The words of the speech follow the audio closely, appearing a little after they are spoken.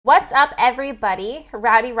What's up, everybody?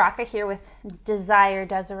 Rowdy Rocka here with Desire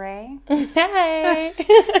Desiree. Hey.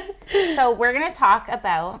 So we're going to talk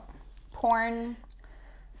about porn,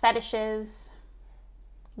 fetishes,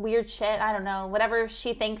 weird shit. I don't know. Whatever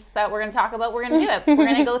she thinks that we're going to talk about, we're going to do it. We're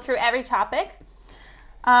going to go through every topic.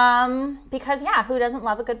 Because, who doesn't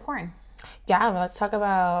love a good porn? Yeah, let's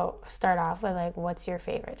start off with, like, what's your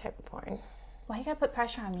favorite type of porn? Why you gotta put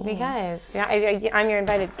pressure on me? Because I'm your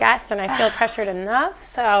invited guest, and I feel pressured enough,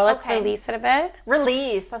 so let's release it a bit.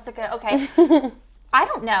 Release. That's a good, okay. I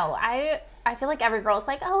don't know. I feel like every girl's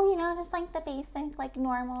like, just like the basic, like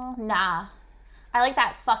normal. Nah. I like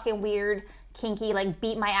that fucking weird, kinky, like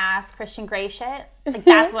beat my ass Christian Grey shit. Like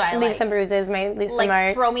that's what I like. Leave some bruises, leave some like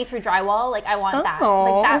marks. Throw me through drywall. Like I want that.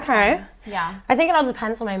 Oh, Like that. okay. Kind. Yeah. I think it all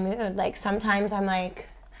depends on my mood. Like sometimes I'm like,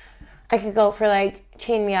 I could go for like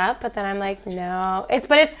chain me up, but then I'm like, no.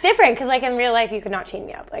 But it's different because like in real life you could not chain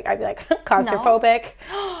me up. Like I'd be like claustrophobic.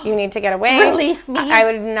 No. You need to get away. Release me. I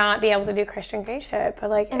would not be able to do Christian Grey shit. But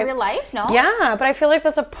like in real life, no. Yeah, but I feel like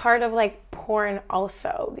that's a part of like porn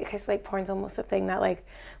also because like porn's almost a thing that like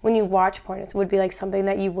when you watch porn it would be like something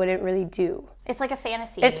that you wouldn't really do. It's like a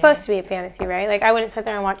fantasy. It's supposed to be a fantasy, right? Like I wouldn't sit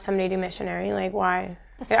there and watch somebody do missionary. Like why?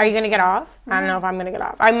 Are you going to get off? Mm-hmm. I don't know if I'm going to get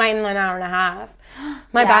off. I might in an hour and a half.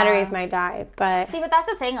 My batteries might die, but... See, but that's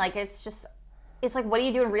the thing. Like, it's like, what do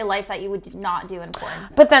you do in real life that you would not do in porn?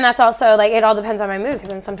 But then that's also, like, it all depends on my mood, because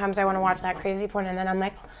then sometimes I want to watch that crazy porn, and then I'm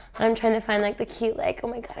like, I'm trying to find, like, the cute, like, oh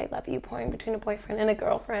my God, I love you porn between a boyfriend and a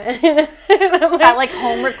girlfriend. And I'm like, that, like,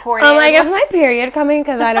 home recording. I'm like, is my period coming?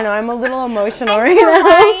 Because I don't know, I'm a little emotional right now. I'm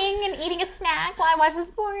crying and eating a snack while I watch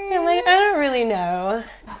this porn. I'm like, I don't really know.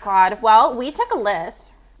 Oh, God. Well, we took a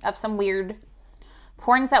list of some weird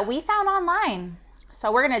porns that we found online.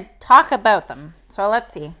 So we're going to talk about them. So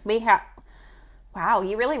let's see. We have... Wow,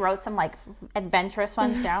 you really wrote some, like, adventurous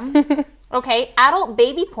ones down. Okay, adult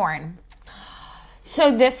baby porn.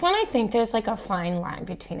 So this one, I think there's, like, a fine line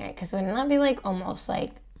between it. Because wouldn't that be, like, almost,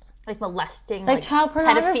 like... Like molesting, like child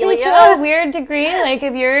pornography pedophilia? To a weird degree. Like,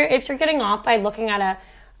 if you're getting off by looking at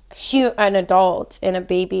an adult and a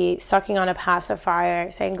baby sucking on a pacifier,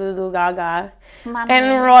 saying goo goo gaga,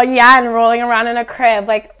 and rolling around in a crib,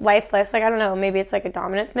 like lifeless. Like I don't know, maybe it's like a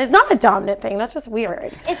dominant. It's not a dominant thing. That's just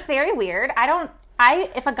weird. It's very weird.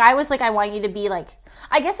 If a guy was like, I want you to be like,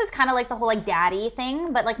 I guess it's kind of like the whole like daddy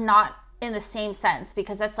thing, but like not in the same sense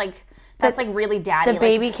because that's like really daddy. The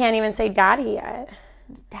baby can't even say daddy yet.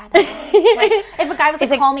 Dada. Like, if a guy was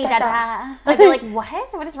like, call me dada, I'd be like, what?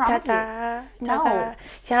 What is wrong dada, with you? No.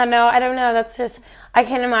 Yeah, no, I don't know. That's just, I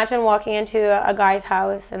can't imagine walking into a guy's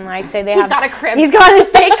house and like say he's got a crib. He's got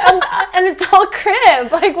a big, an adult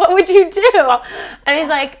crib. Like, what would you do? And he's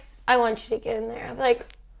like, I want you to get in there. I'm like,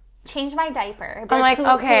 change my diaper. I'm like,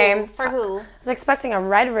 okay. For who? I was expecting a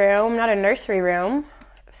red room, not a nursery room.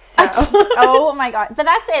 So. Oh my God. But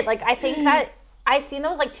that's it. Like, I think that I've seen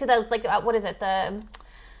those like like, what is it?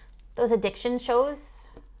 Those addiction shows.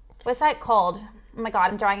 What's that called? Oh my God,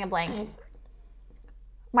 I'm drawing a blank.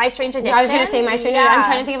 My Strange Addiction. I was going to say My Strange Addiction. I'm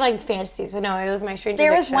trying to think of like fantasies, but no, it was My Strange Addiction.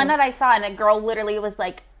 There was one that I saw and a girl literally was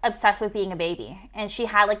like obsessed with being a baby. And she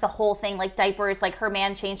had like the whole thing, like diapers, like her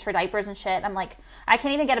man changed her diapers and shit. I'm like, I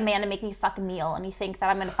can't even get a man to make me fucking meal. And you think that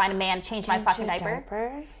I'm going to find a man to change my fucking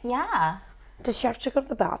diaper? Yeah. Did she actually go to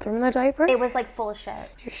the bathroom in the diaper? It was like full of shit.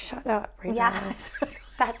 You shut up right now. Yeah.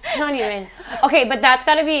 That's not even... Okay, but there's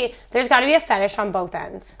got to be a fetish on both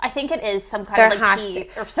ends. I think it is some kind of like pee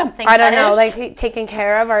or something. I don't know, like taken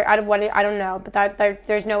care of or I don't know, but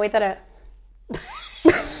there's no way that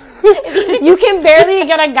you can barely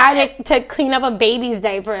get a guy to clean up a baby's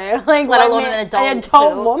diaper, like let alone an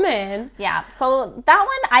adult woman. Yeah, so that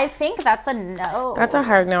one, I think that's a no. That's a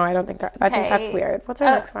hard no. I don't think. I think that's weird. What's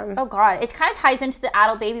our next one? Oh God, it kind of ties into the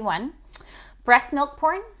adult baby one. Breast milk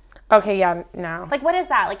porn. Okay, yeah, no. Like, what is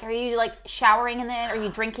that? Like, are you like showering in it? Are you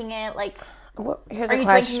drinking it? Like, here's a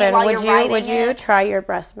question: Would you try your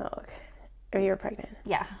breast milk if you were pregnant?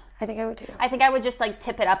 Yeah. I think I would too. I think I would just like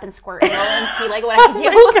tip it up and squirt it and see like what I could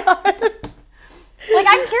do. God. Like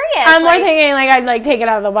I'm curious. I'm more thinking like I'd like take it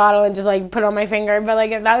out of the bottle and just like put it on my finger, but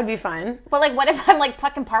like that would be fun. But like what if I'm like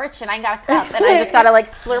fucking parched and I got a cup and I just gotta like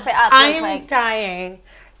slurp it up? I'm dying.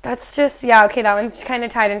 That's just, okay, that one's kind of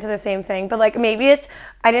tied into the same thing. But like maybe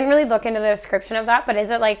I didn't really look into the description of that, but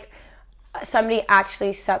is it like somebody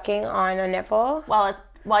actually sucking on a nipple?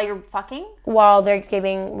 While you're fucking? While they're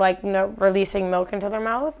giving, like, releasing milk into their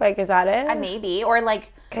mouth? Like, is that it? Maybe. Or,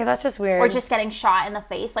 like... Okay, that's just weird. Or just getting shot in the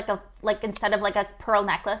face. Like instead of, like, a pearl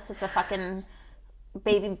necklace, it's a fucking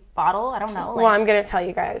baby bottle. I don't know. Well, I'm going to tell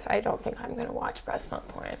you guys, I don't think I'm going to watch breast milk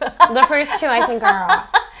porn. The first two, I think, are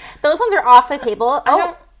off. Those ones are off the table.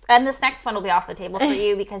 And this next one will be off the table for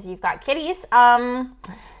you because you've got kitties.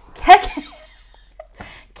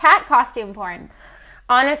 Cat costume porn.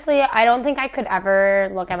 Honestly, I don't think I could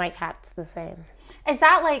ever look at my cats the same. Is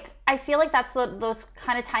that like, I feel like that's those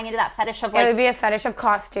kind of tying into that fetish of like... It would be a fetish of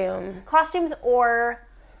costume. Costumes or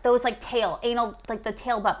those like anal, like the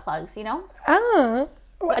tail butt plugs, you know? Oh.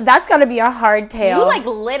 That's got to be a hard tail. You like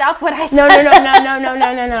lit up what I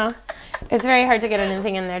said. No. It's very hard to get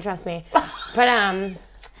anything in there, trust me. But,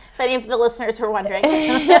 if any of the listeners were wondering.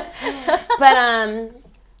 But,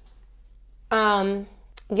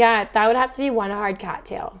 yeah, that would have to be one hard cat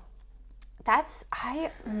tail. Let's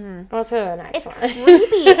go to the next one. It's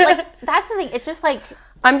creepy. Like, that's the thing. It's just like...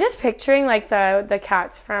 I'm just picturing, like, the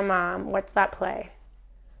cats from, what's that play?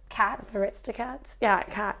 Cats? Aristocats? Yeah,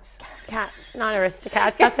 cats. Cats, not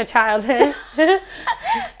Aristocats. That's a childhood.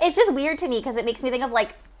 It's just weird to me because it makes me think of,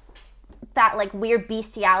 like, that, like, weird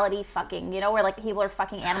bestiality fucking, you know, where, like, people are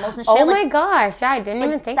fucking animals and shit. Oh, like, my gosh. Yeah, I didn't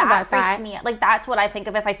even think about that. That freaks me out. Like, that's what I think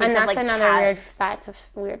of if I think of, like, that's a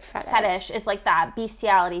weird fetish. Fetish is, like, that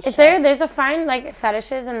bestiality shit. There's a fine, like,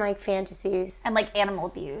 fetishes and, like, fantasies. And, like, animal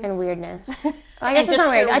abuse. And weirdness. I guess it's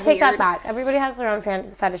not weird. I take that back. Everybody has their own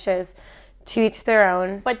fetishes. To each their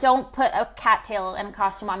own. But don't put a cat tail and a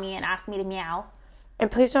costume on me and ask me to meow. And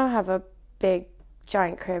please don't have a big,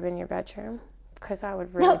 giant crib in your bedroom. Because that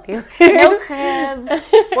would really be weird. No cribs.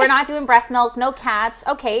 We're not doing breast milk. No cats.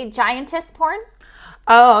 Okay, giantess porn?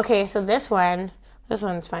 Oh, okay. So this one's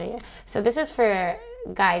funny. So this is for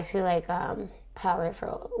guys who like power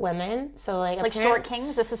for women. So like short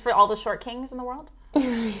kings? This is for all the short kings in the world? All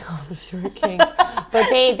the short kings. But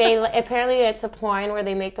they apparently it's a porn where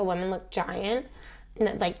they make the women look giant.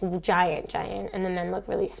 Like giant. And the men look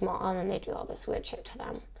really small. And then they do all this weird shit to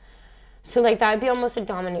them. So, like, that would be almost a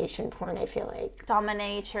domination porn, I feel like.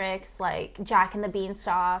 Dominatrix, like, Jack and the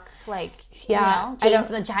Beanstalk, like, yeah, you know, James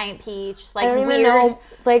and the Giant Peach, like, I don't weird. Even know,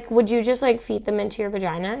 like, would you just, like, feed them into your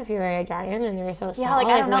vagina if you were a giant and they were so small? Yeah, like,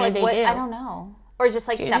 I don't know, like, what, I don't know. Or just,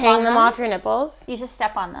 like, step on them. Just hang them off your nipples? You just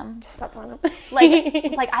step on them. Just step on them.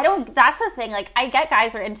 like, I don't, that's the thing, like, I get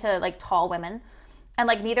guys are into, like, tall women. And,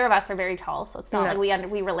 like, neither of us are very tall, so it's not like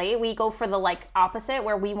we relate. We go for the, like, opposite,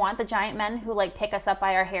 where we want the giant men who, like, pick us up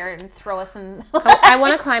by our hair and throw us in... I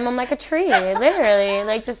want to climb them like a tree, literally.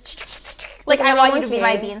 Like, just... Like, I want you to be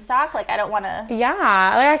my beanstalk. Like, I don't want to...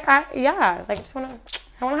 Yeah. Like, just want to...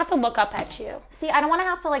 I want to have to look up at you. See, I don't want to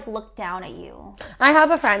have to, like, look down at you. I have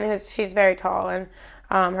a friend she's very tall, and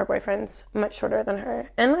her boyfriend's much shorter than her.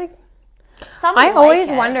 And, like... I always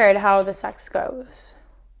wondered how the sex goes.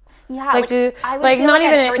 Yeah, like I would feel not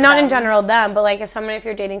even not them. in general them, but like if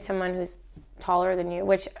you're dating someone who's taller than you,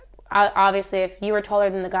 which obviously if you were taller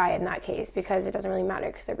than the guy in that case, because it doesn't really matter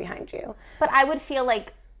because they're behind you. But I would feel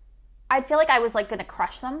like I was like gonna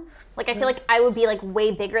crush them. Like I feel like I would be like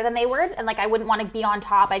way bigger than they were, and like I wouldn't want to be on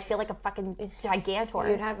top. I'd feel like a fucking gigantor.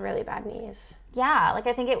 You'd have really bad knees. Yeah, like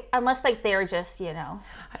I think unless like they're just, you know.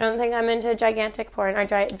 I don't think I'm into gigantic porn or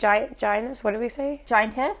giantess. What did we say?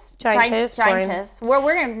 Giantess. Giantess.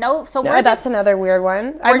 We're gonna know. So that's another weird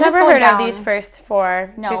one. I've never heard of these first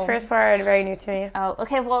four. No. These first four are very new to me. Oh,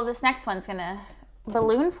 okay. Well, this next one's gonna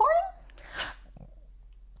balloon porn.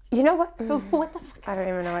 You know what? What the fuck? I don't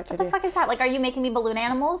even know what to do. What the fuck is that? Like, are you making me balloon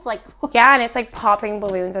animals? Like, yeah, and it's like popping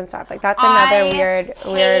balloons and stuff. Like that's another weird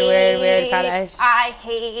fetish. I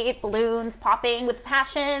hate balloons popping with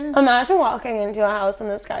passion. Imagine walking into a house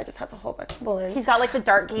and this guy just has a whole bunch of balloons. He's got like the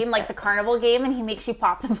dart game, like the carnival game, and he makes you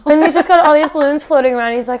pop the balloons. And he's just got all these balloons floating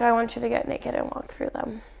around. He's like, I want you to get naked and walk through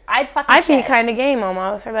them. I'd be kind of game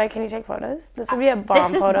almost. I'd be like, can you take photos? This would be a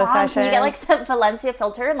bomb photo session. Can you get like some Valencia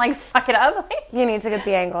filter and like fuck it up? You need to get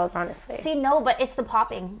the angles, honestly. See, no, but it's the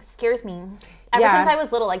popping. It scares me. Ever since I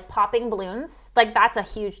was little, like popping balloons, like that's a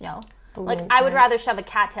huge no. Like I would rather shove a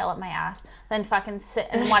cattail up my ass than fucking sit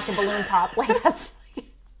and watch a balloon pop. Like that's...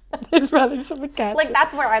 I'd rather shove a cattail. Like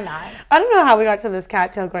that's where I'm at. I don't know how we got to this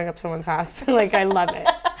cattail going up someone's ass, but like I love it.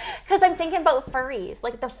 Because I'm thinking about furries.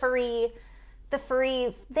 Like the furry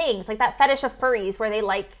things, like that fetish of furries where they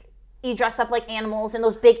like you dress up like animals in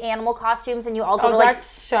those big animal costumes and you all go to like... that's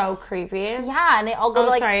so creepy. Yeah, and they all go to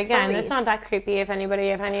like... sorry, again, it's not that creepy. If any of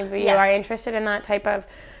you are interested in that type of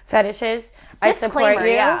fetishes, I support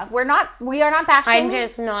you. Yeah, we are not bashing. I'm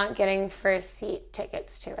just not getting first seat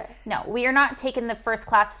tickets to it. No, we are not taking the first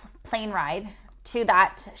class plane ride to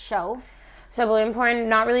that show. So balloon porn,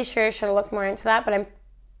 not really sure. Should have looked more into that, but I'm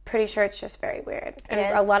pretty sure it's just very weird. And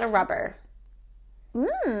a lot of rubber.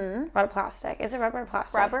 A lot of plastic. Is it rubber or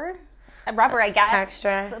plastic? Rubber, I guess.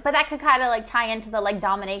 Texture. But that could kind of like tie into the like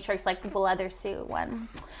dominatrix, like the leather suit one.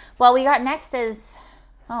 Well, we got next is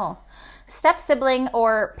Step sibling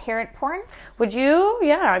or parent porn? Would you?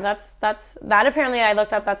 Yeah, that's that. Apparently, I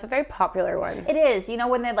looked up. That's a very popular one. It is. You know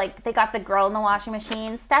when they got the girl in the washing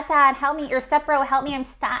machine. Stepdad, help me, or stepbro, help me. I'm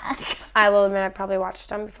stuck. I will admit, I probably watched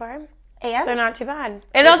them before. And they're not too bad.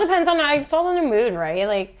 It all depends on. It's all in the mood, right?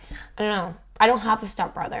 Like, I don't know. I don't have a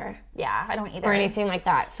stepbrother. Yeah, I don't either. Or anything like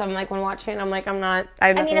that. So I'm like, when watching, I'm like, I'm not.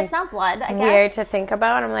 I mean, it's not blood. I guess weird to think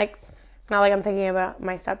about. I'm like. Not like I'm thinking about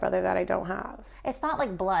my stepbrother that I don't have. It's not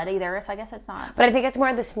like blood either, so I guess it's not. But I think it's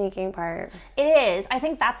more the sneaking part. It is. I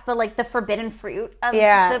think that's the forbidden fruit of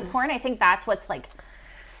the porn. I think that's what's like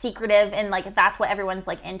secretive and like that's what everyone's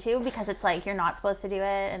like into because it's like you're not supposed to do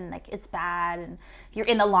it and like it's bad and you're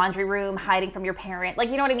in the laundry room hiding from your parent.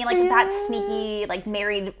 Like you know what I mean? Like that sneaky like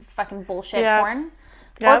married fucking bullshit porn.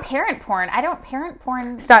 Yep. Or parent porn. Parent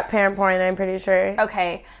porn. Stop parent porn, I'm pretty sure.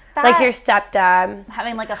 Okay. Like your stepdad.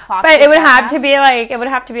 Having like a fox. But it would have to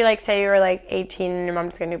be like, say you were like 18 and your mom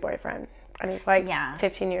just got a new boyfriend. And he's like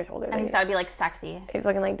 15 years older than you. And he's got to be like sexy. He's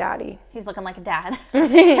looking like daddy. He's looking like a dad.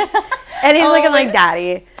 And he's looking like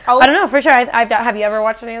daddy. Oh. I don't know, for sure. Have you ever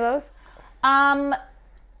watched any of those?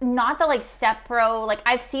 Not the like step bro. Like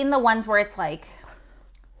I've seen the ones where it's like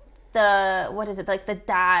what is it? Like the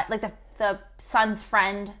dad, like the son's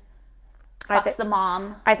friend fucks the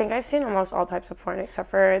mom. I think I've seen almost all types of porn except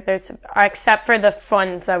for the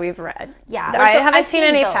ones that we've read. Yeah, like I haven't seen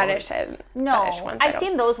any fetish ones. I've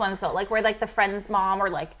seen those ones though, like where like the friend's mom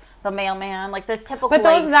or like the mailman, like this typical. But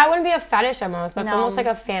that wouldn't be a fetish almost. That's almost like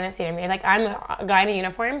a fantasy to me. Like I'm a guy in a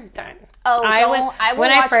uniform. Done. Oh, I will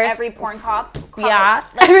watch every porn cop. Yeah,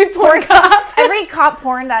 like, every porn cop. Every cop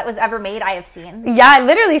porn that was ever made, I have seen. Yeah,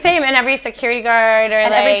 literally same. And every security guard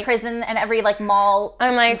and every prison and every like mall.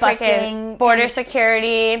 I'm like busting border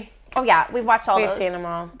security. Oh yeah, we've watched all those. We've seen them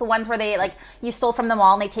all. The ones where they like you stole from the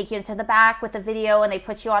mall and they take you into the back with the video and they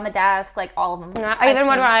put you on the desk, like all of them.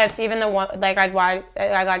 Even the one like I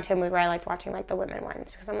got into a mood where I liked watching like the women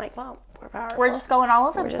ones because I'm like, well, we're powerful. We're just going all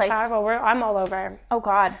over the place. Powerful. I'm all over. Oh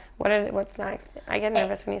God. What's next? I get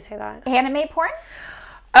nervous when you say that. Anime porn?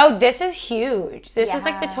 Oh, this is huge. This is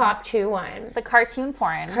like the top 2 one. The cartoon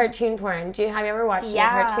porn. Cartoon porn. Have you ever watched any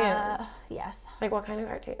cartoons? Yes. Like what kind of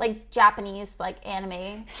cartoons? Like Japanese, like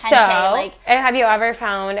anime. So, hentai, like. Have you ever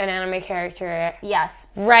found an anime character? Yes.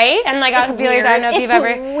 Right? And like, I don't know if you've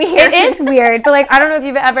ever. Weird. It is weird, but like, I don't know if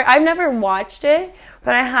you've ever. I've never watched it,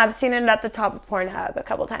 but I have seen it at the top of Pornhub a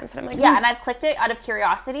couple times, and I'm like, yeah, and I've clicked it out of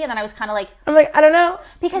curiosity, and then I was kind of like, I don't know,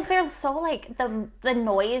 because they're so like the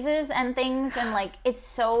noises and things, and like it's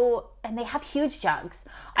so, and they have huge jugs.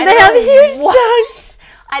 They have huge jugs.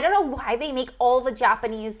 I don't know why they make all the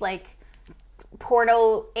Japanese like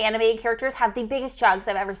porno anime characters have the biggest jugs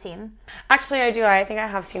I've ever seen. Actually, I do. I think I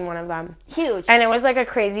have seen one of them. Huge. And it was like a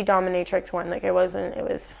crazy dominatrix one. Like it was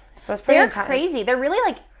pretty They're intense. crazy. They're really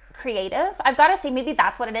like creative. I've got to say maybe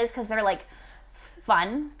that's what it is because they're like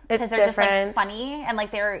fun. Because they're different. Just like funny and like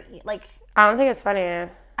they're like. I don't think it's funny.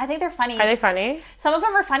 I think they're funny. Are they funny? Some of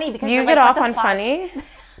them are funny because you get off on funny.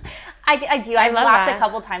 I do. I've laughed a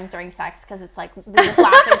couple times during sex because it's like we just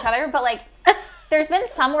laugh at each other. But like, there's been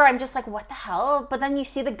some where I'm just like, what the hell? But then you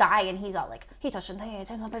see the guy and he's all like, he touched it,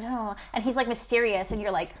 and he's like mysterious, and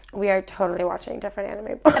you're like, we are totally watching different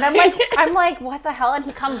anime. And I'm like, what the hell? And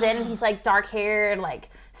he comes in and he's like dark haired, like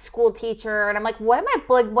school teacher, and I'm like, what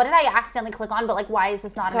did I accidentally click on? But like, why is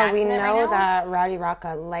this not an accident? So we know that Rowdy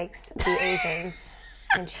Rocka likes the Asians.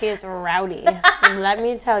 And she is rowdy. Let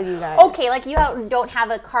me tell you guys. Okay, like you don't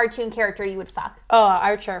have a cartoon character you would fuck. Oh,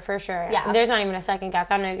 Archer, for sure. Yeah. There's not even a second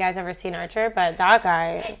guess. I don't know if you guys ever seen Archer, but that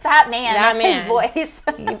guy. That man. His voice.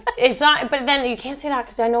 It's not, but then you can't say that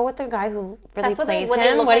because I know what the guy who really plays what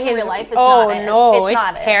him. They look like in real life is not it. No,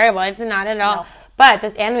 it's terrible. It's not at all. No. But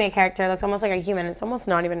this anime character looks almost like a human. It's almost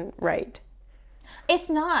not even right. It's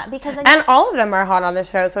not because. And all of them are hot on this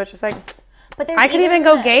show, so it's just like. But I could even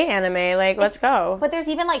go gay anime. Like, let's go. But there's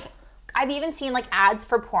even like. I've even seen like ads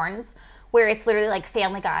for porns where it's literally like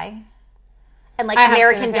Family Guy and like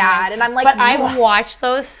American Dad, and I'm like, but I watch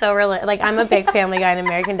those so like I'm a big Family Guy and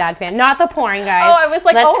American Dad fan, not the porn guys. Oh, I was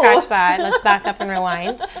like, let's scratch that. Let's back up and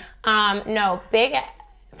rewind. No, big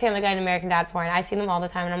Family Guy and American Dad porn. I see them all the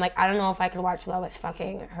time, and I'm like, I don't know if I could watch Lois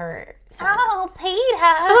fucking her son. Oh, Peter.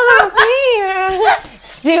 Oh, Peter.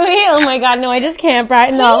 Stewie. Oh my God, no, I just can't.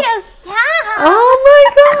 Brighten up. Peter, stop. Oh my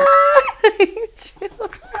God.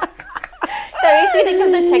 That makes me think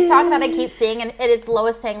of the TikTok that I keep seeing, and it's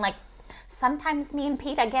Lois saying like, sometimes me and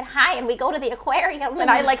Peter get high and we go to the aquarium, and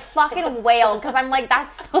I like fucking wail because I'm like,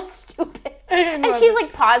 that's so stupid. And she's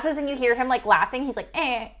like pauses and you hear him like laughing. He's like,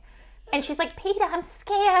 eh. And she's like, Peter, I'm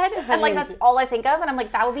scared. And like, that's all I think of. And I'm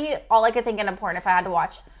like, that would be all I could think in a porn if I had to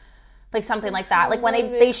watch Like something like that. Like when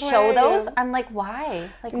they show those, I'm like, why?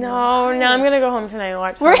 Like No, why? I'm going to go home tonight and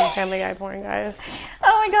watch some Family Guy porn, guys.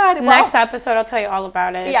 Oh my God. Well, next episode, I'll tell you all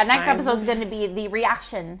about it. Yeah, next episode's going to be the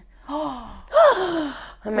reaction.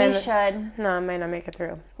 We should. No, I might not make it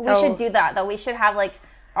through. We should do that, though. We should have, like,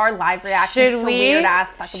 our live reactions to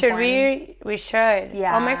weird-ass fucking porn. We should.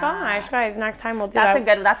 Yeah. Oh my gosh, guys, next time we'll do that.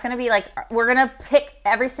 That's going to be, like, we're going to pick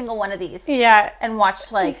every single one of these. Yeah. And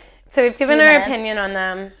watch, like, so we've given our opinion on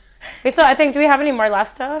them. Do we have any more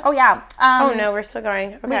left stuff? Oh, yeah. Oh, no, we're still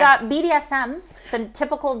going. Okay. We got BDSM, the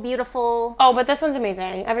typical beautiful... Oh, but this one's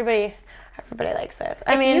amazing. Everybody likes this.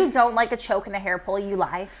 If you don't like a choke and a hair pull, you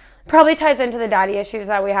lie. Probably ties into the daddy issues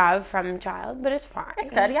that we have from child, but it's fine.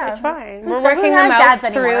 It's good, yeah. It's fine. We're working them out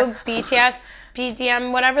through BTS,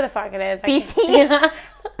 BDM, whatever the fuck it is.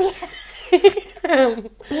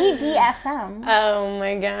 BDSM. Oh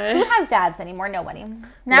my God. Who has dads anymore? Nobody.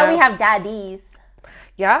 Now we have daddies.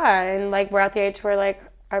 Yeah, and like we're at the age where like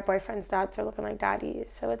our boyfriend's dads are looking like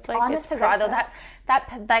daddies, so it's like honest to God though,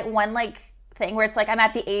 that one like thing where it's like I'm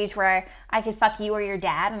at the age where I could fuck you or your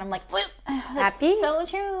dad, and I'm like, happy, so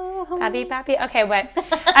true, happy. Okay, but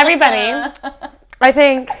everybody, I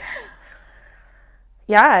think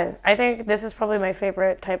this is probably my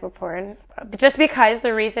favorite type of porn, just because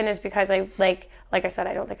the reason is because I like I said,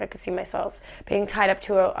 I don't think I could see myself being tied up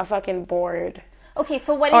to a fucking board. Okay,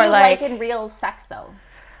 so what do you like in real sex though?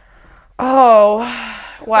 Oh,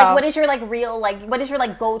 wow. Like, what is your what is your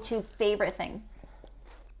go-to favorite thing?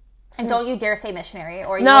 And don't you dare say missionary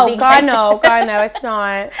or you will be God no, it's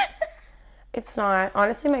not. It's not.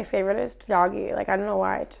 Honestly, my favorite is doggy. Like I don't know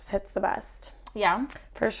why, it just hits the best. Yeah,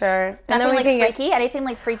 for sure. Nothing and then freaky. Anything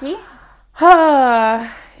like freaky?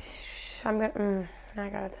 I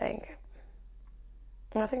gotta think.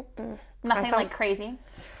 Nothing. Nothing like crazy.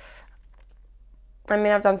 I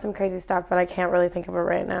mean, I've done some crazy stuff, but I can't really think of it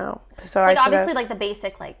right now. So like obviously, like the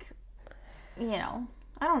basic, like, I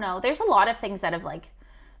don't know. There's a lot of things that have like,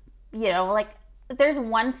 there's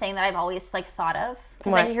one thing that I've always like thought of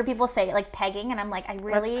because I hear people say like pegging, and I'm like, I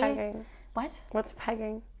really. What's pegging? What? What's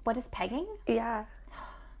pegging? What is pegging? Yeah.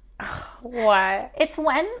 What? It's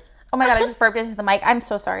when. Oh my God! I just burped into the mic. I'm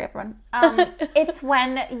so sorry, everyone. It's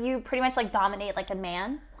when you pretty much like dominate like a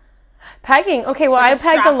man. Pegging. Okay, well, I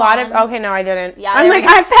pegged a lot of... Okay, no, I didn't. Yeah, I'm like,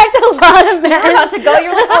 I pegged a lot of men. You're about to go.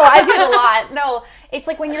 You're like, oh, I did a lot. No, it's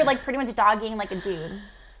like when you're like pretty much dogging like a dude.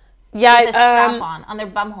 Yeah. With a strap on their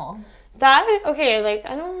bumhole. That, okay, like,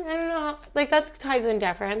 I don't know. Like, that ties in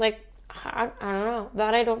different. Like, I don't know.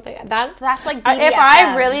 That I don't think... That's like BDSM. If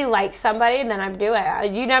I really like somebody, then I'd do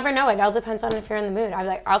it. You never know. It all depends on if you're in the mood. I'm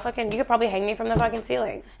like, you could probably hang me from the fucking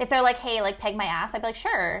ceiling. If they're like, hey, like, peg my ass, I'd be like,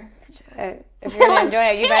 sure. If you're gonna enjoy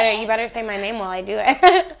it, you better say my name while I do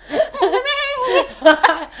it.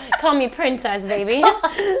 Call me princess, baby.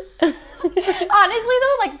 Honestly,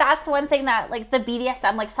 though, like, that's one thing that, like, the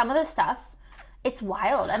BDSM, like, some of the stuff, it's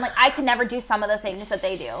wild. And, like, I could never do some of the things that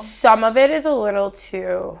they do. Some of it is a little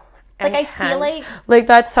too... Like, I feel like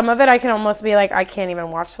that some of it I can almost be like, I can't even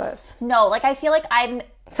watch this. No, like, I feel like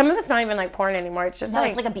some of it's not even like porn anymore. It's just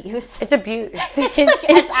it's like abuse. It's abuse.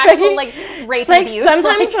 It's actual like rape and abuse.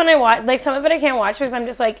 Sometimes when I watch, like some of it I can't watch because I'm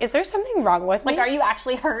just like, is there something wrong with me? Like, are you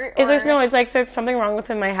actually hurt? It's like there's something wrong with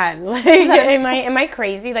in my head. Like, am I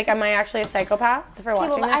crazy? Like, am I actually a psychopath for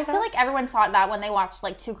watching this? I feel like everyone thought that when they watched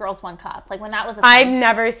like Two Girls, One Cup. Like when that was a thing. I've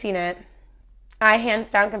never seen it. I hands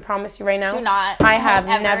down can promise you right now. Do not. I have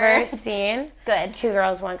never seen Good. Two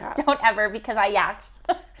Girls, One Cup. Don't ever, because I yacked.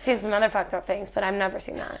 Seen some other fucked up things, but I've never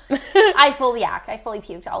seen that. I fully yacked. I fully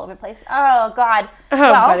puked all over the place. Oh, God.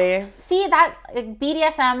 Buddy. See, that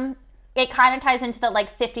BDSM, it kind of ties into the, like,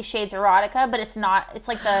 50 Shades Erotica, but it's not. It's,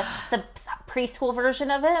 like, the preschool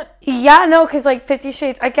version of it. Yeah, no, because, like, 50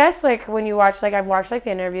 Shades, I guess, like, when you watch, like, I've watched, like,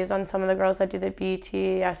 the interviews on some of the girls that do the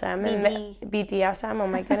BDSM. And BDSM. Oh,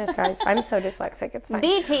 my goodness, guys. I'm so dyslexic. It's fine.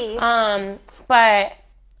 BT. But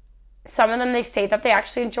some of them, they say that they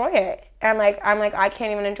actually enjoy it. And, like, I'm like, I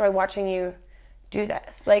can't even enjoy watching you do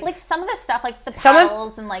this. Like some of the stuff, like the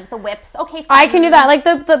paddles and, like, the whips. Okay, fine. I can do that. Like,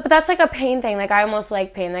 but that's, like, a pain thing. Like, I almost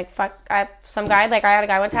like pain. Like, fuck, I had a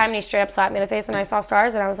guy one time, and he straight up slapped me in the face, and I saw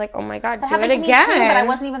stars, and I was like, oh, my God, do it again. Too, but I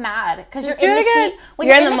wasn't even mad. Because you're in the heat. When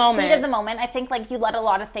you're in the heat of the moment, I think, like, you let a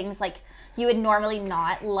lot of things, like, you would normally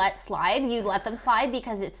not let slide. You let them slide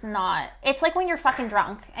because it's not... It's like when you're fucking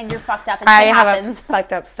drunk and you're fucked up and shit happens. I have a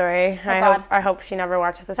fucked up story. Oh, I hope she never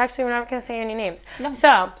watches this. Actually, we're not going to say any names. No.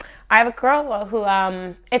 So, I have a girl who...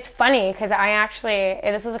 it's funny because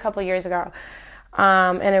this was a couple years ago.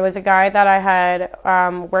 And it was a guy that I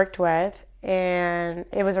had worked with. and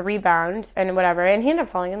it was a rebound and whatever. And he ended up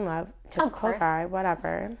falling in love. Typical guy,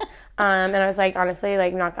 whatever. And I was like, honestly,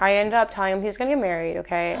 like, I ended up telling him he was going to get married,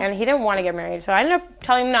 okay? And he didn't want to get married. So I ended up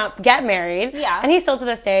telling him not get married. Yeah. And he still to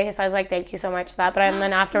this day, he says, like, thank you so much for that. But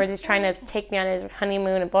then afterwards, he's trying to take me on his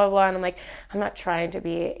honeymoon and blah, blah, blah. And I'm like, I'm not trying to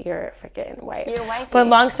be your freaking wife. Your wife. But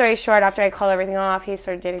long story short, after I called everything off, he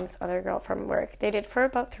started dating this other girl from work. They did for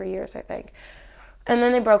about 3 years, I think. And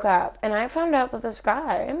then they broke up. And I found out that this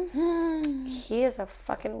guy, he is a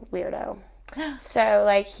fucking weirdo. So,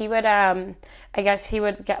 like, he would, I guess he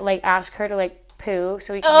would get, like, ask her to, like, poo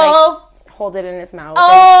so he could, like, hold it in his mouth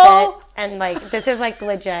and shit. And, like, this is, like,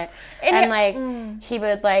 legit. And, like, he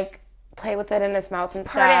would, like, play with it in his mouth and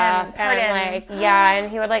stuff. And, like, yeah,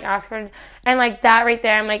 and he would, like, ask her. And, like, that right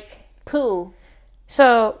there, I'm like... Poo.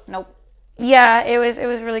 So... Nope. Yeah, it was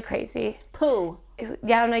really crazy. Poo.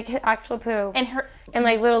 Yeah, and, like, actual poo. And her... And,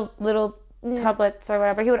 like, little tublets or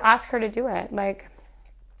whatever. He would ask her to do it, like...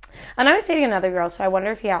 And I was dating another girl, so I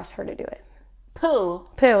wonder if he asked her to do it. Poo.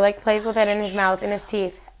 Poo, like, plays with it in his mouth, in his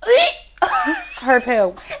teeth. Her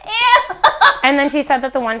poo. And then she said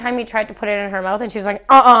that the one time he tried to put it in her mouth, and she was like,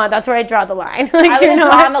 that's where I draw the line. Like, I would have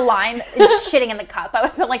drawn the line shitting in the cup. I would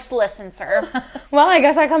have been like, listen, sir. Well, I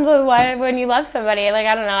guess that comes with when you love somebody. Like,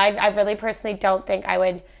 I don't know. I really personally don't think I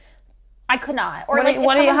would... I could not. Or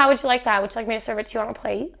how would you like that? Would you like me to serve it to you on a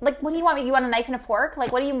plate? Like, what do you want? You want a knife and a fork?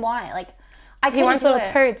 Like, what do you want? Like... He wants little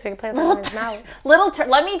turds so he can play with them in his mouth. Little turd.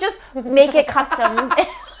 Let me just make it custom.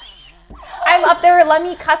 I'm up there. Let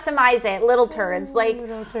me customize it. Little turds. Like,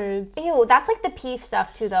 little turds. Ew, that's like the pee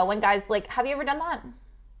stuff too, though. When guys, like, have you ever done that?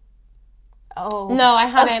 Oh. No, I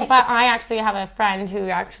haven't. Okay. But I actually have a friend who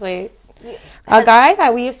actually... A guy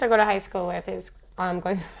that we used to go to high school with is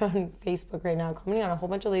going on Facebook right now, commenting on a whole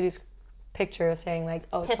bunch of ladies' pictures saying, like,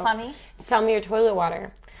 oh, piss on me? Sell me your toilet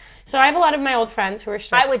water. So I have a lot of my old friends who are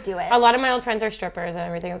strippers. I would do it. A lot of my old friends are strippers and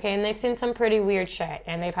everything, okay? And they've seen some pretty weird shit.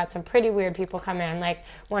 And they've had some pretty weird people come in. Like,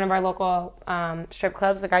 one of our local strip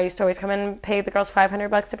clubs, the guy used to always come in and pay the girls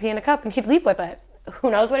 $500 to pee in a cup, and he'd leave with it.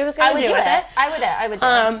 Who knows what he was going to do with it. I would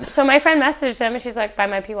do it. So my friend messaged him, and she's like, buy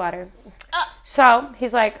my pee water. So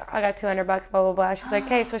he's like, I got $200, blah, blah, blah. She's like,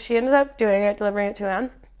 okay. So she ended up doing it, delivering it to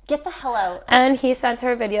him. Get the hell out. And he sent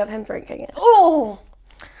her a video of him drinking it. Oh!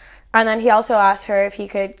 And then he also asked her if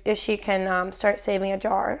she can start saving a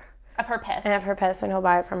jar of her piss. And he'll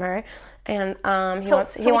buy it from her. And he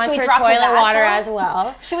wants her toilet water as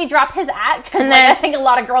well. Should we drop his at? Because I think a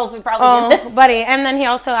lot of girls would probably do this. Buddy. And then he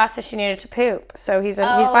also asked if she needed to poop. So he's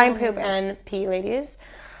buying poop and pee, ladies.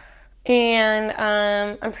 And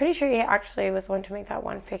I'm pretty sure he actually was the one to make that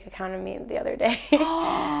one fake account of me the other day. So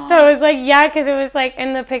I was like, yeah, because it was like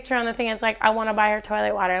in the picture on the thing, it's like, I want to buy her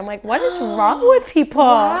toilet water. I'm like, what is wrong with people?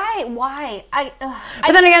 Why?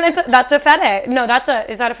 But then again, that's a fetish. No,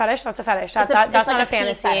 is that a fetish? That's a fetish. That's like not a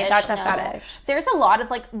fantasy. That's a fetish. There's a lot of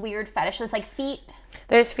like weird fetishes, like feet.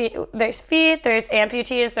 There's feet, there's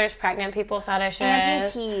amputees, there's pregnant people fetishes.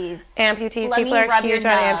 Amputees. People are huge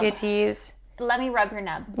on amputees. Let me rub your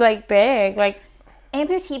nub. Like big, like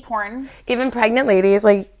amputee porn. Even pregnant ladies,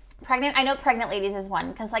 like I know pregnant ladies is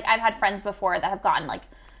one because like I've had friends before that have gotten like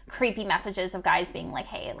creepy messages of guys being like,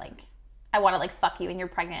 "Hey, like I want to like fuck you and you're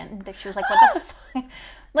pregnant." And she was like, "What the fuck?"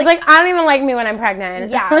 Like I don't even like me when I'm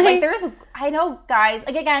pregnant. Yeah, like I know guys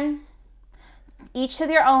like again. Each to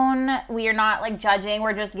their own. We are not like judging.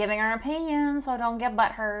 We're just giving our opinion, so don't get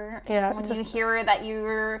butthurt. Yeah. When you hear that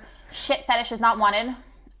your shit fetish is not wanted.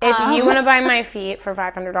 If you want to buy my feet for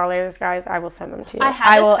 $500, guys, I will send them to you.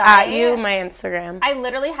 I will at you my Instagram. I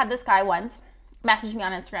literally had this guy once message me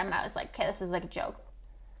on Instagram, and I was like, okay, this is like a joke.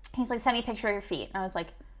 He's like, send me a picture of your feet. And I was like,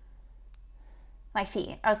 my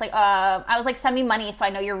feet. I was like, send me money so I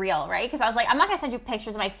know you're real, right? Because I was like, I'm not going to send you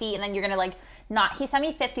pictures of my feet, and then you're going to like not. He sent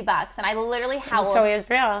me $50, and I literally howled. So he was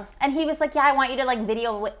real. And he was like, yeah, I want you to like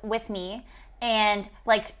video with me. And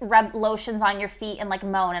like rub lotions on your feet and like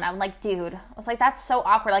moan. And I'm like, dude, I was like, that's so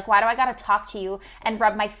awkward. Like, why do I gotta talk to you and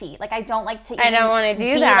rub my feet? Like, I don't like to. I don't want to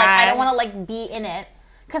do that. Like, I don't want to like be in it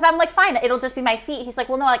because I'm like, fine, it'll just be my feet. He's like,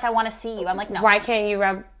 well, no, like I want to see you. I'm like, no. Why can't you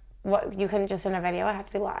rub? What you couldn't just in a video? It have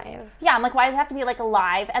to be live. Yeah, I'm like, why does it have to be like a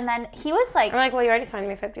live? And then he was like, I'm like, well, you already signed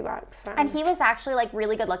me $50. So. And he was actually like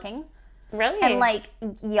really good looking. Really? And like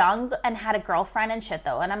young and had a girlfriend and shit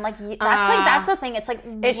though. And I'm like, that's the thing. It's like,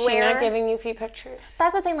 is she not giving you feet pictures?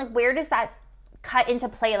 That's the thing. Like, where does that cut into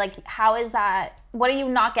play? Like, how is that? What are you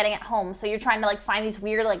not getting at home? So you're trying to like find these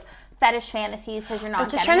weird like fetish fantasies because you're not. I'm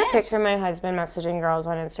just trying to picture my husband messaging girls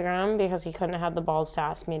on Instagram because he couldn't have the balls to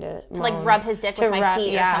ask me to like rub his dick with my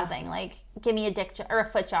feet or something. Like, give me a dick or a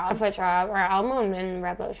foot job. A foot job, or I'll moan and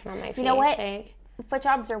rub lotion on my feet. You know what? Foot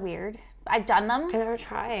jobs are weird I've done them. I never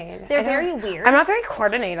tried. They're very weird. I'm not very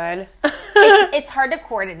coordinated. It's hard to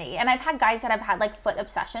coordinate. And I've had guys that have had like foot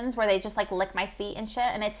obsessions where they just like lick my feet and shit.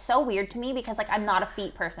 And it's so weird to me because like I'm not a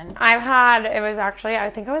feet person. I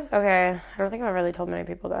don't think I've really told many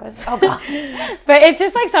people this. Oh, God. But it's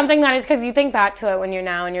just like something that is, because you think back to it when you're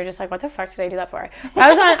now and you're just like, what the fuck did I do that for?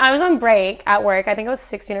 I was on break at work. I think I was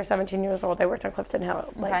 16 or 17 years old. I worked on Clifton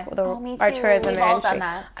Hill, like me too. our tourism We've all industry. done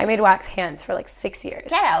that. I made wax hands for like 6 years.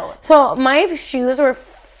 Get out. So my shoes were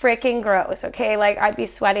freaking gross, okay? Like, I'd be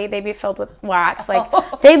sweaty, they'd be filled with wax. Like,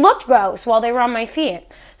 they looked gross while they were on my feet.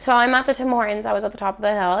 So I'm at the Tim Hortons, I was at the top of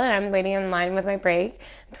the hill, and I'm waiting in line with my break.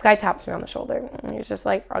 This guy taps me on the shoulder, and he's just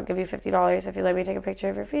like, I'll give you $50 if you let me take a picture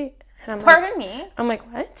of your feet. And I'm Pardon me? I'm like,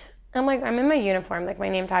 what? I'm like, I'm in my uniform, like, my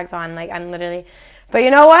name tag's on, like, I'm literally... But you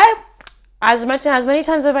know what? As many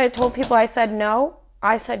times as I told people I said no,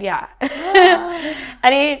 I said yeah.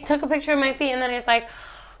 And he took a picture of my feet, and then he's like,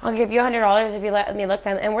 I'll give you $100 if you let me lick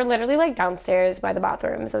them. And we're literally like downstairs by the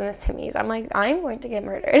bathrooms in this Timmy's. I'm like, I'm going to get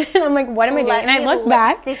murdered. And I'm like, what am I doing? And I look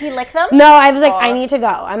back. Did he lick them? No, I was like, I need to go.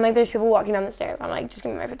 I'm like, there's people walking down the stairs. I'm like, just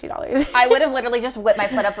give me my $50. I would have literally just whipped my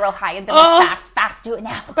foot up real high and been like, fast, do it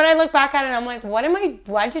now. But I look back at it and I'm like,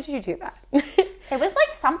 why did you do that? It was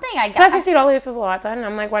like something, I guess. That $50 was a lot then.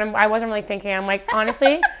 I'm like, I wasn't really thinking. I'm like,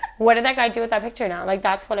 honestly, what did that guy do with that picture now? Like,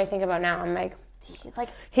 that's what I think about now. I'm like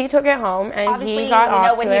he took it home and he got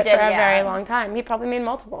off to it for a very long time. He probably made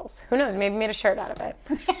multiples. Who knows? Maybe made a shirt out of it.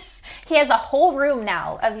 He has a whole room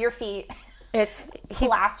now of your feet. It's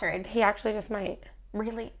plastered. He actually just might.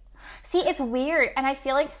 Really? See, it's weird. And I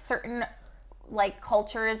feel like certain like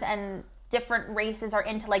cultures and different races are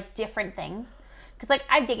into like different things. Because like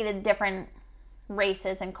I've dated different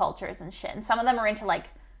races and cultures and shit. And some of them are into like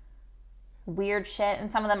weird shit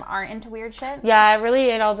and some of them aren't into weird shit. Yeah,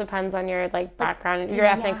 it all depends on your like background, your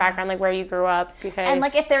ethnic background, like where you grew up. Because and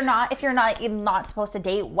like if you're not supposed to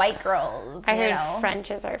date white girls. I heard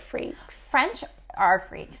Frenches are freaks. French are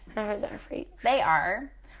freaks. I heard they're freaks. They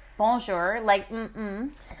are. Bonjour, like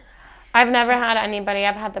I've never had anybody.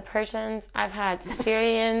 I've had the Persians. I've had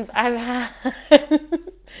Syrians. I've had.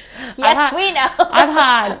 Yes, we know.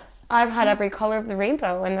 I've had every color of the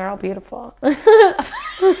rainbow, and they're all beautiful.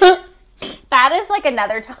 That is like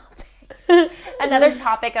another topic. Another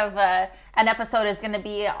topic of an episode is going to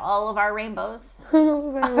be all of our rainbows.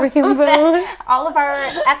 All of our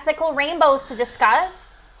ethical rainbows to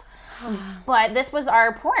discuss. But this was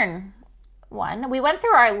our porn one. We went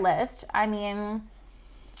through our list. I mean,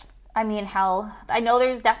 hell, I know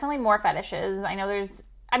there's definitely more fetishes. I know there's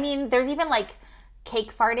even like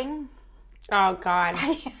cake farting. Oh, God.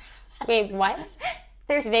 Wait, what?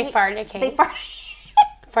 They fart in a cake? They fart.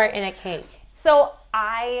 Fart in a cake. So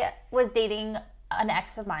I was dating an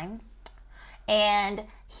ex of mine, and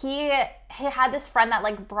he had this friend that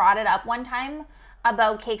like brought it up one time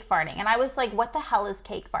about cake farting, and I was like, what the hell is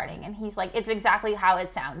cake farting? And he's like, it's exactly how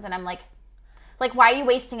it sounds. And I'm like, why are you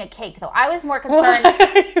wasting a cake though? I was more concerned.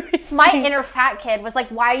 My inner fat kid was like,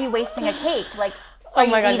 why are you wasting a cake? Like, are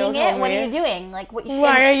you eating it? What are you doing? Like, what you should.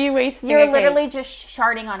 Why are you wasting You're a cake? literally just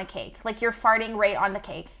sharding on a cake. Like, you're farting right on the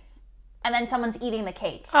cake. And then someone's eating the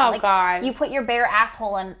cake. Oh, God. You put your bare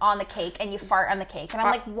asshole on the cake and you fart on the cake. And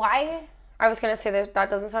I'm like, why? I was going to say that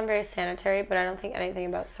doesn't sound very sanitary, but I don't think anything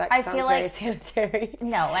about sex sounds very sanitary.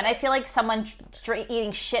 No, and I feel like someone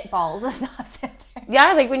eating shit balls is not sanitary.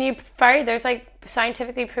 Yeah, like when you fart, there's like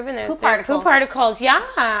scientifically proven there's poop particles. Poop particles, yeah.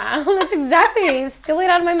 That's exactly. Steal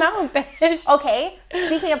it out of my mouth, bitch. Okay,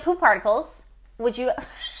 speaking of poop particles, would you...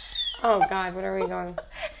 Oh, God, what are we going?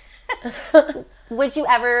 Would you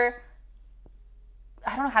ever...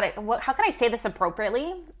 I don't know how can I say this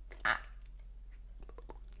appropriately?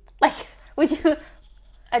 Like, would you,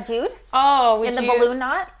 a dude? Oh, in the balloon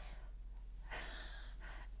knot?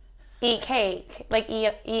 Eat cake, like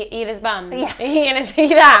eat his bum, yeah.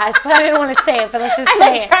 eat ass. I didn't want to say it, but let's just say it.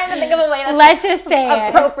 I'm like trying to think of a way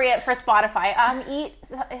that's appropriate for Spotify. Eat,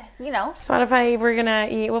 Spotify, we're gonna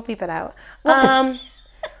eat. We'll beep it out.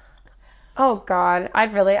 Oh God, I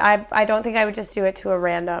don't think I would just do it to a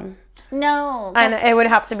random. No, and it would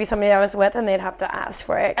have to be somebody I was with, and they'd have to ask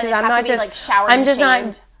for it because I'm not just like showered. I'm just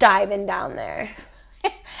not diving down there.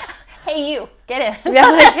 Hey, you get in. Yeah,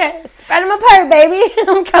 like spread them apart, baby.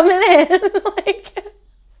 I'm coming in. Like,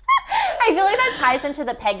 I feel like that ties into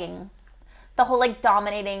the pegging, the whole like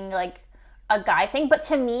dominating like a guy thing. But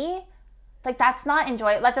to me, like that's not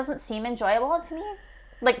enjoyable. That doesn't seem enjoyable to me.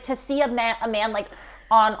 Like to see a man like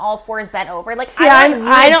on all fours bent over. Like, see, I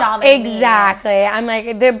don't dominate exactly. Me. I'm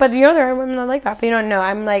like, but there are women that like that. But you don't know.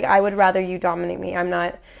 I'm like, I would rather you dominate me. I'm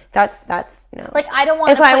not. That's no. Like, I don't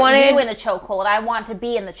want to put you in a chokehold. I want to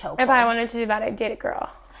be in the chokehold. If I wanted to do that, I'd date a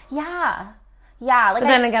girl. Yeah. Yeah. Like But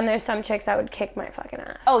then again, there's some chicks that would kick my fucking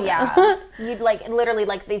ass. Oh, yeah. You'd, like, literally,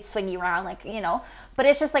 like, they'd swing you around, like, you know. But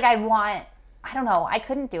it's just, like, I don't know. I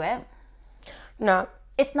couldn't do it. No.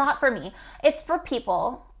 It's not for me. It's for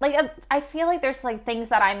people. Like, I feel like there's, like, things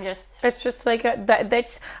that I'm just... It's just, like,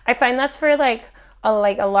 that's... I find that's for, like a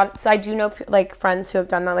lot... So I do know, like, friends who have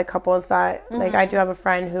done that, like, couples that... Mm-hmm. Like, I do have a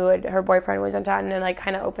friend who her boyfriend was into that and then, like,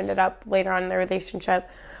 kind of opened it up later on in their relationship.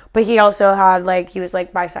 But he also had, like, he was,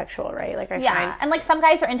 like, bisexual, right? Like, I find... and, like, some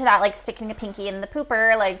guys are into that, like, sticking a pinky in the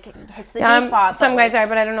pooper, like, hits the G-spot. Some guys are,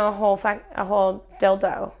 but I don't know a whole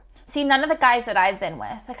dildo. See, none of the guys that I've been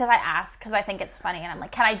with, because I ask, because I think it's funny, and I'm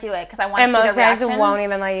like, can I do it? Because I want to see the reaction. And most guys won't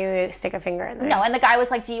even let you stick a finger in there. No, and the guy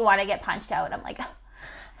was like, do you want to get punched out? And I'm like...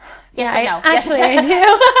 Yes, yeah, no. Actually, I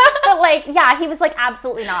do. But, like, yeah, he was like,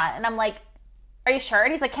 absolutely not. And I'm like, are you sure?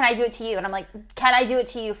 And he's like, can I do it to you? And I'm like, can I do it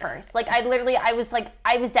to you first? Like, I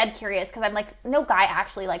was dead curious because I'm like, no guy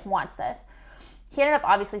actually, like, wants this. He ended up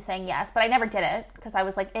obviously saying yes, but I never did it because I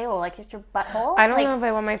was like, ew, like, it's your butthole. I don't know if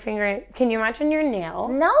I want my finger in. Can you imagine your nail?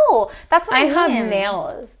 No, that's what I mean. I have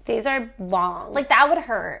nails. These are long. Like, that would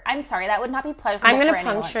hurt. I'm sorry. That would not be pleasurable I'm going to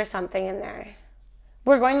puncture something in there.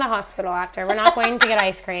 We're going to the hospital after. We're not going to get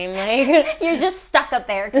ice cream. Like, you're just stuck up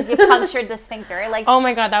there because you punctured the sphincter. Like, oh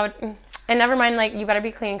my God, that would... And never mind, like, you better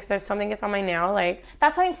be clean because there's something gets on my nail. Like,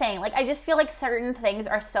 that's what I'm saying. Like, I just feel like certain things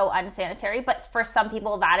are so unsanitary, but for some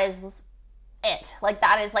people, that is it. Like,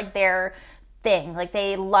 that is, like, thing. Like,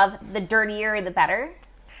 they love the dirtier, the better.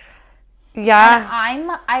 Yeah.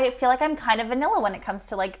 And I feel like I'm kind of vanilla when it comes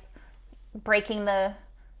to, like, breaking the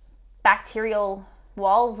bacterial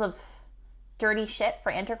walls of dirty shit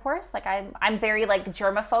for intercourse. Like, I'm very, like,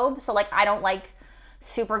 germaphobe, so, like, I don't like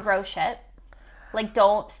super gross shit. Like,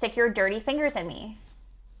 don't stick your dirty fingers in me.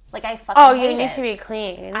 Like, I fucking hate it. Oh, you need to be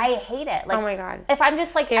clean. I hate it. Like, oh my God. If I'm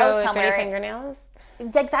just, like, out somewhere. Dirty fingernails?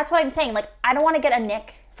 Like, that's what I'm saying. Like, I don't want to get a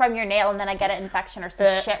nick from your nail and then I get an infection or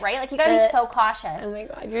some shit, right? Like, you gotta be so cautious. Oh my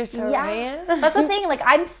God, you're so right. That's the thing. Like,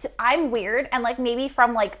 I'm weird, and, like, maybe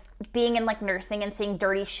from, like, being in, like, nursing and seeing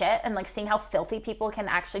dirty shit and, like, seeing how filthy people can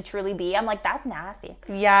actually truly be, I'm like, that's nasty.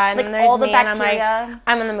 Yeah, and like, then there's all the me, bacteria. and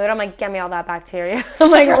I'm in the mood. I'm like, get me all that bacteria. I'm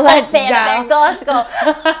like, let's go.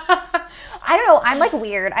 I don't know. I'm, like,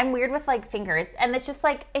 weird. I'm weird with, like, fingers, and it's just,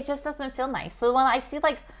 like, it just doesn't feel nice. So when I see,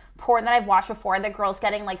 like, porn that I've watched before, the girls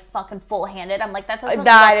getting, like, fucking full-handed, I'm like, that doesn't look fun.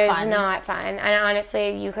 That is not fun. And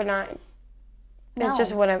honestly, you could not... No. It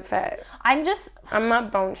just wouldn't fit. I'm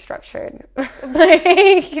not bone structured.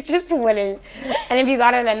 Like, you just wouldn't. And if you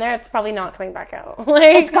got it in there, it's probably not coming back out.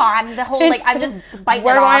 Like, it's gone. The whole, like, I'm just biting it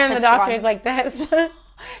off. We're going to the doctor's like this.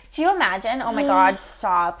 Do you imagine? Oh my God,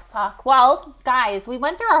 stop. Fuck. Well, guys, we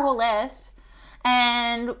went through our whole list,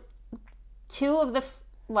 and 2 of the,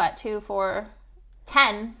 2, 4,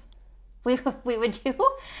 10, we would do.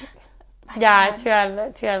 Yeah, 2 out of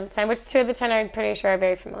the 10, which 2 of the 10 I'm pretty sure are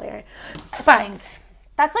very familiar. But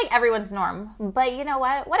that's like everyone's norm. But you know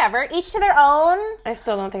what? Whatever. Each to their own. I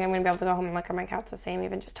still don't think I'm going to be able to go home and look at my cats the same,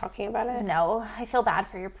 even just talking about it. No, I feel bad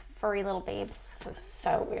for your furry little babes. It's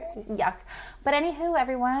so weird. Yuck. But anywho,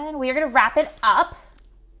 everyone, we are going to wrap it up.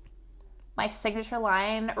 My signature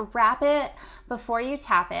line, wrap it before you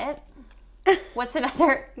tap it. What's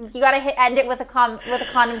another? You got to end it with a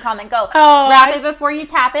condom comment. Go. Wrap it before you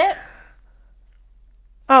tap it.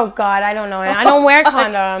 Oh, God, I don't know. I don't wear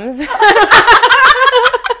condoms.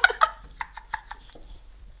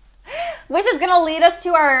 Which is going to lead us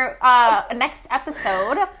to our next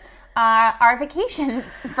episode. Our vacation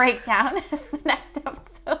breakdown is the next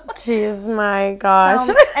episode. Jeez, my gosh.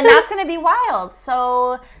 And that's going to be wild.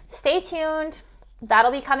 So stay tuned.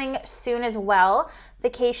 That'll be coming soon as well.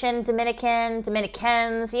 Vacation,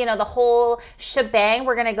 Dominicans, you know, the whole shebang.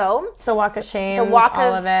 We're going to go. The walk of shame. All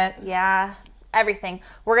of it. Yeah. Everything.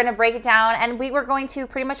 We're going to break it down, and we were going to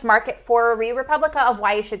pretty much mark it for Republica of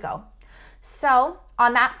why you should go. So,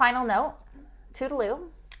 on that final note, toodaloo.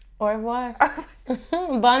 Au revoir.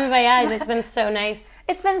 Bon voyage. It's been so nice.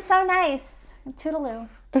 It's been so nice. Toodaloo.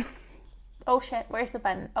 Oh, shit. Where's the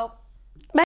button? Oh.